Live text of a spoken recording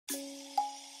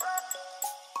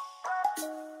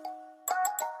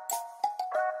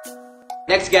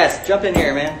Next guest, jump in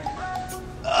here, man.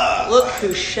 Look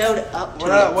who showed up to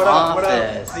the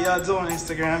office. How y'all doing,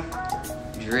 Instagram?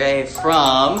 Dre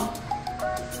from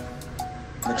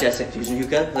Majestic Fusion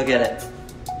Hookah. Look at it.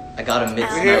 I got him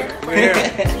mid-smoke. We're here.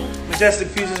 Majestic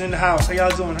Fusion in the house. How y'all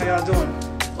doing?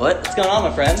 What's going on,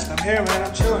 my friend? I'm here, man.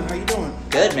 I'm chilling. How you doing?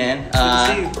 Good, man. Good to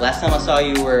see you. Last time I saw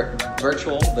you were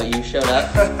virtual, but you showed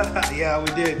up. Yeah, we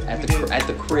did. At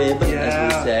the crib, as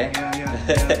we say.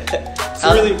 Yeah. It's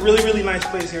a really nice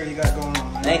place here you got going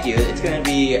on, man. Thank you. It's going to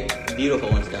be beautiful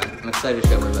when it's done. I'm excited to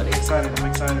show everybody. I'm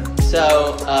excited.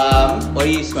 So, what are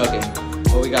you smoking?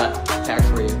 What we got packed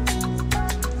for you?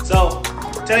 So,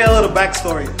 tell you a little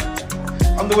backstory.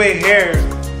 On the way here,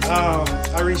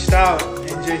 I reached out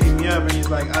and Jay hit me up and he's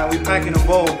like, we packing a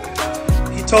bowl.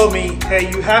 He told me,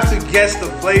 hey, you have to guess the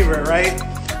flavor, right?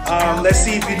 Let's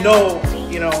see if you know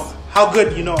how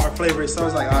good you know our flavor is. So I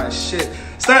was like, shit.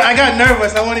 So I got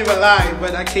nervous, I won't even lie,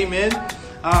 but I came in,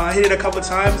 I hit it a couple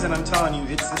times and I'm telling you,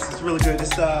 it's really good.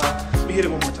 Let me hit it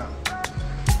one more time.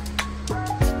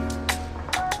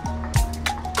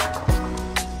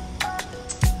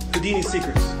 Houdini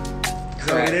Secrets. Is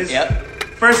that what it is? Yep.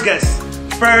 First guess.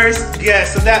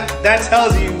 So that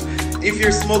tells you if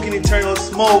you're smoking Eternal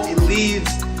Smoke, it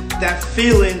leaves that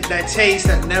feeling, that taste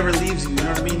that never leaves you. You know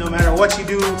what I mean? No matter what you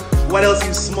do, what else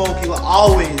you smoke, you will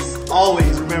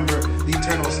always remember the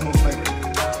Eternal Smoke flavor.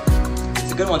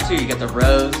 It's a good one too. You got the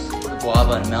rose, the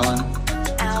guava, and melon.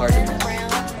 It's hard to miss.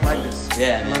 I like this.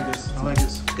 Yeah, man. I like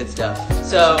this. Good stuff.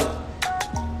 So,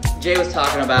 Jay was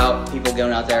talking about people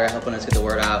going out there helping us get the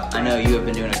word out. I know you have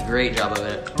been doing a great job of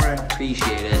it. Right.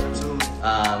 Appreciate it. Absolutely.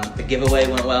 The giveaway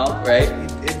went well, right?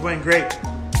 It went great.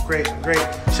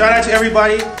 Shout out to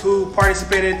everybody who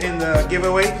participated in the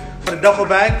giveaway for the duffel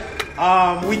bag.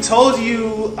 We told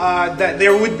you that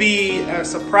there would be a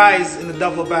surprise in the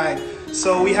duffel bag.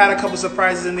 So we had a couple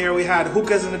surprises in there. We had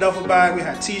hookahs in the duffel bag. We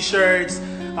had t-shirts.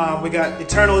 We got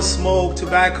Eternal Smoke,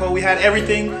 tobacco. We had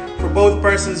everything for both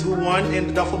persons who won in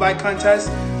the duffel bag contest.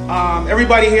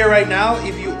 Everybody here right now,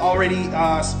 if you already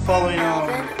following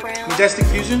Majestic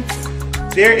Fusion,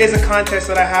 there is a contest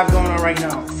that I have going on right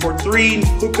now. For 3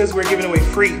 hookahs, we're giving away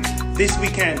free this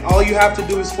weekend. All you have to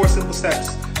do is 4 simple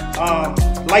steps.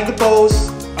 Like the post,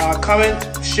 comment,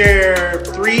 share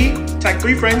 3, tag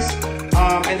 3 friends,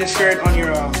 and just share it on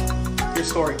your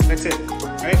story. That's it,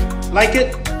 right? Like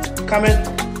it, comment,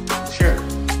 share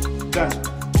it. Done.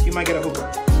 You might get a hookah.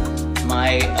 Am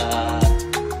I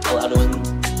allowed to win?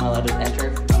 Am I allowed to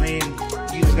enter? I mean,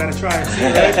 you just gotta try it, see,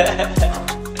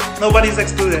 right? Nobody's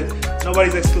excluded.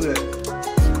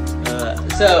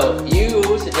 So you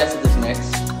suggested this mix,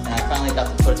 and I finally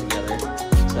got to put it together.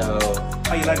 So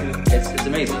how you like it? It's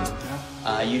amazing.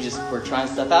 Yeah. You just were trying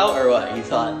stuff out, or what? You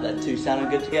thought that 2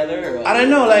 sounded good together, or what? I don't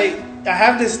know. Like, I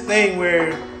have this thing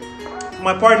where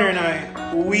my partner and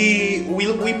I, we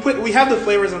have the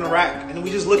flavors on the rack, and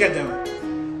we just look at them,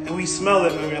 and we smell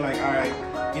them, and we're like, all right.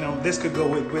 This could go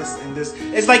with this and this.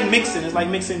 It's like mixing. It's like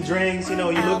mixing drinks. You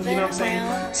look. You know what I'm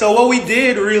saying? So what we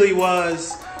did really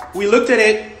was we looked at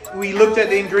it. We looked at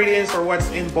the ingredients or what's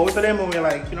in both of them, and we were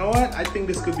like, you know what? I think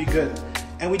this could be good.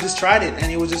 And we just tried it,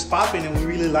 and it was just popping, and we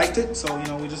really liked it. So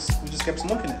we just kept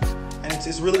smoking it, and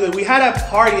it's really good. We had a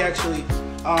party actually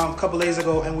a couple days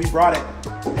ago, and we brought it,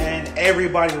 and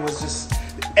everybody was just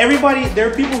There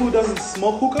are people who doesn't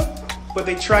smoke hookah, but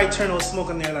they try Eternal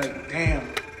Smoke, and they're like, damn.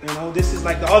 This is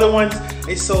like the other ones.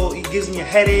 It gives me a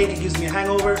headache. It gives me a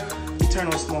hangover.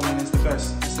 Eternal Smoke, man, it's the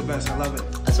best. It's the best. I love it.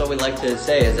 That's what we like to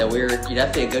say, is that you're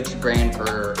definitely a good brand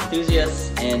for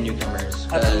enthusiasts and newcomers.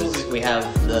 Because we have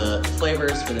the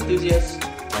flavors for the enthusiasts,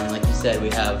 and like you said, we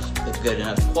have the good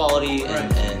enough quality,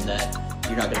 and that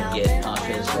you're not going to get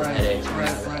nauseous or headaches.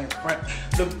 Right.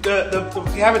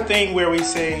 We have a thing where we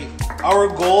say our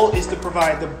goal is to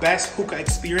provide the best hookah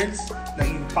experience that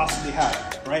you possibly have.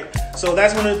 Right, so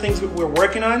that's one of the things we're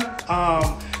working on.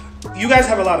 You guys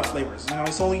have a lot of flavors.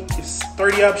 It's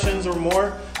 30 options or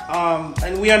more,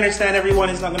 and we understand everyone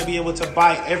is not going to be able to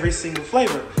buy every single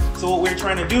flavor. So what we're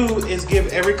trying to do is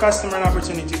give every customer an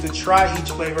opportunity to try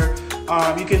each flavor.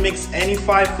 You can mix any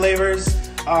 5 flavors.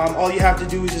 All you have to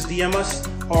do is just DM us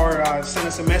or send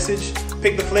us a message.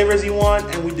 Pick the flavors you want,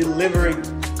 and we deliver it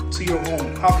to your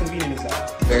home. How convenient is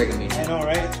that? Very convenient. I know,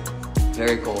 right?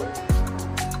 Very cool.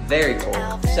 Very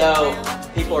cool. So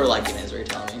people are liking it, is what you're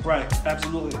telling me. Right,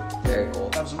 absolutely. Very cool.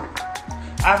 Absolutely.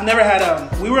 I've never had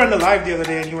we were on the live the other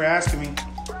day and you were asking me,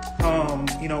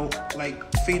 like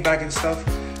feedback and stuff.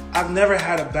 I've never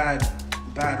had a bad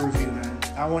review, man.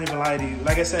 I won't even lie to you.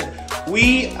 Like I said,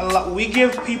 we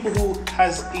give people who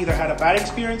has either had a bad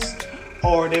experience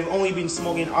or they've only been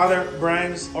smoking other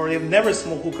brands, or they've never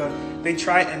smoked hookah, they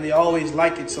try it and they always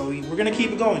like it. So we're gonna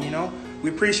keep it going, you know. We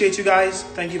appreciate you guys.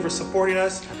 Thank you for supporting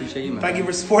us. I appreciate you, man. Thank you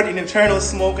for supporting Eternal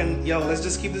Smoke, and yo, let's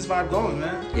just keep this vibe going,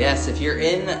 man. Yes, if you're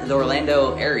in the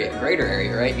Orlando area, greater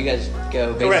area, right? You guys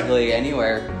go basically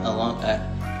anywhere along.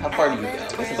 How far do you go?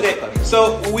 Okay,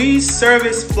 so we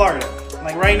service Florida.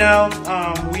 Like right now,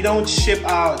 we don't ship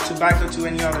out tobacco to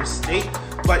any other state.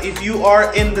 But if you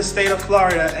are in the state of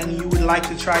Florida and you would like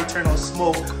to try Eternal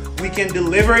Smoke, we can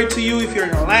deliver it to you. If you're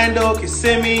in Orlando,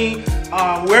 Kissimmee,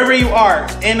 wherever you are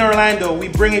in Orlando, we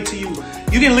bring it to you.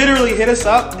 You can literally hit us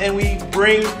up and we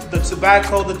bring the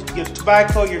tobacco,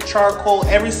 your charcoal,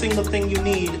 every single thing you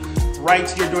need right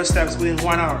to your doorsteps within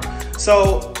 1 hour.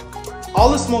 So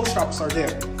all the smoke shops are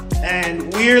there.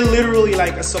 And we're literally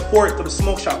like a support to the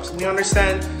smoke shops. We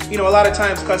understand, you know, a lot of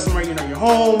times customer, you know, you're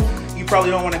home, you probably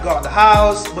don't want to go out the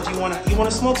house, but you want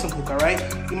to smoke some hookah, right?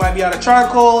 You might be out of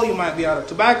charcoal, you might be out of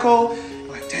tobacco. You're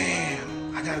like,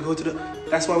 damn, I gotta go to the,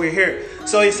 that's why we're here.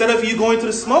 So instead of you going to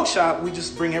the smoke shop, we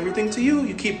just bring everything to you.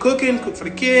 You keep cooking, cook for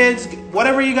the kids,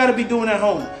 whatever you gotta be doing at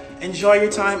home. Enjoy your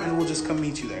time and we'll just come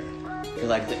meet you there. You're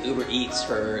like the Uber Eats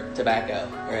for tobacco,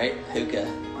 right?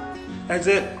 Hookah. That's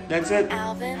it. That's it.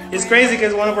 It's crazy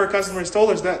because one of our customers told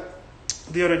us that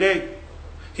the other day.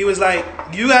 He was like,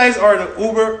 you guys are the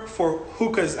Uber for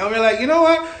hookahs. And we're like, you know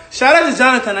what? Shout out to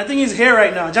Jonathan. I think he's here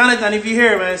right now. Jonathan, if you're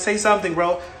here, man, say something,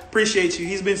 bro. Appreciate you.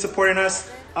 He's been supporting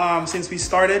us since we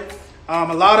started.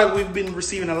 We've been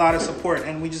receiving a lot of support,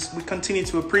 and we continue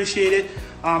to appreciate it.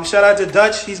 Shout out to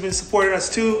Dutch. He's been supporting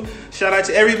us too. Shout out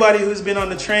to everybody who's been on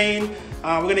the train.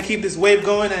 We're going to keep this wave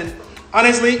going. And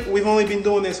honestly, we've only been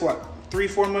doing this,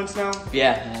 3-4 months now?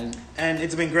 Yeah. And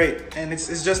it's been great. And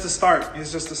it's just the start.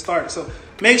 It's just the start. So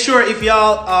make sure if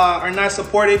y'all are not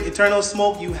supporting Eternal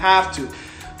Smoke, you have to.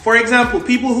 For example,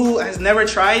 people who has never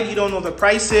tried, you don't know the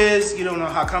prices, you don't know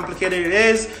how complicated it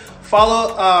is,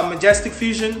 follow Majestic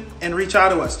Fusion and reach out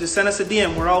to us. Just send us a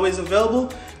DM. We're always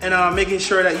available, and making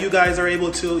sure that you guys are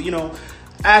able to, you know,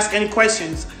 ask any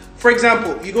questions. For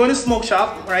example, you go in a smoke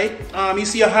shop, right? You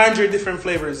see 100 different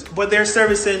flavors, but they're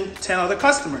servicing 10 other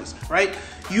customers, right?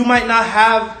 You might not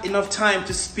have enough time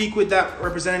to speak with that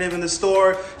representative in the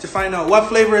store to find out what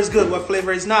flavor is good, what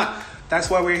flavor is not. That's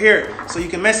why we're here. So you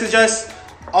can message us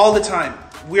all the time.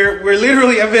 We're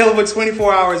literally available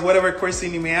 24 hours, whatever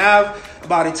question you may have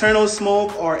about Eternal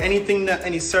Smoke or anything that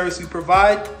any service we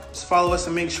provide. Just follow us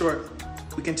and make sure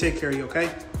we can take care of you, okay?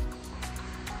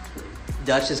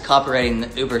 Dutch is copyrighting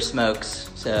the Uber Smokes,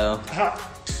 so.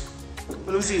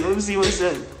 Let me see what it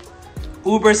said.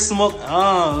 Uber Smoke.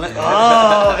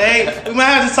 Hey, we might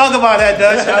have to talk about that,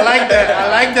 Dutch. I like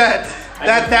that.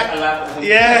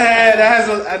 Yeah, that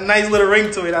has a nice little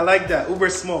ring to it. I like that. Uber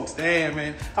Smokes. Damn,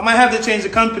 man. I might have to change the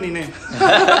company name.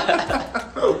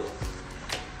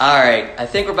 All right, I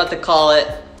think we're about to call it.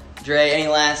 Dre, any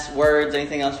last words?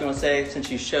 Anything else you want to say since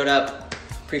you showed up?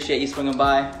 Appreciate you swinging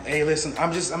by. Hey, listen,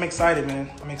 I'm excited, man.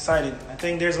 I'm excited. I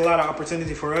think there's a lot of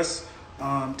opportunity for us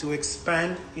to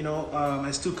expand, you know,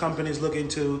 as two companies looking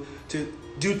to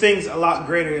do things a lot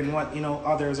greater than what, you know,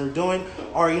 others are doing,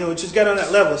 or, you know, just get on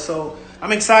that level. So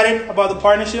I'm excited about the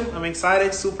partnership. I'm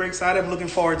excited, super excited. I'm looking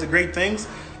forward to great things.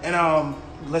 And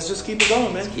let's just keep it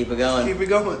going, man. Let's keep it going. Keep it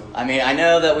going. I mean, I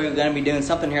know that we're going to be doing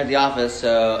something here at the office,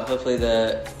 so hopefully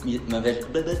you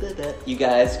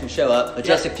guys can show up.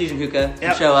 Majestic Fusion Hookah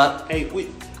can show up. Hey,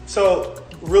 so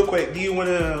real quick, do you want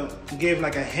to give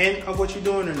like a hint of what you're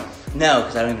doing or no? No,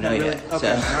 because I don't even know yet. Okay.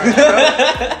 So. All right.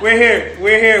 So, we're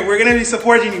here. We're going to be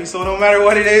supporting you, so no matter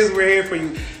what it is, we're here for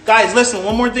you. Guys, listen,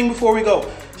 one more thing before we go.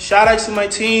 Shout out to my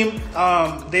team.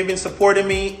 They've been supporting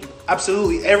me.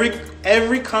 Absolutely.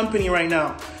 Every company right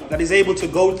now that is able to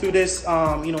go through this,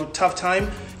 you know, tough time,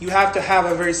 you have to have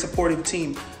a very supportive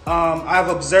team. I've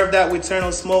observed that with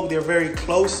Eternal Smoke. They're very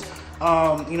close.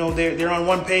 You know, they're on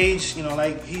one page, you know,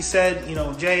 like he said, you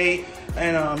know, Jay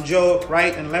and Joe,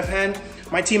 right and left hand.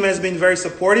 My team has been very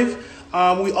supportive.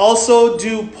 We also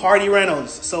do party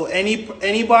rentals. So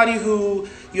anybody who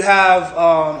you have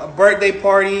a birthday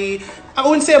party, I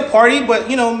wouldn't say a party, but,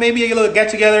 you know, maybe a little get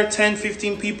together, 10,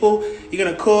 15 people. You're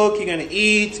going to cook, you're going to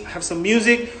eat, have some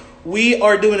music. We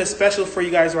are doing a special for you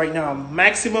guys right now.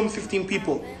 Maximum 15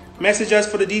 people. Message us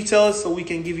for the details so we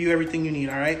can give you everything you need,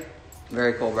 all right?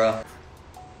 Very cool, bro.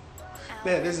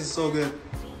 Man, this is so good.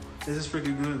 This is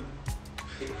freaking good.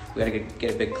 We gotta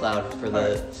get a big cloud for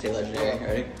the Stay Legendary.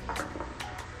 Ready?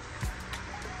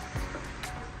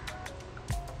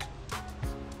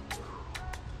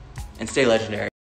 And Stay Legendary.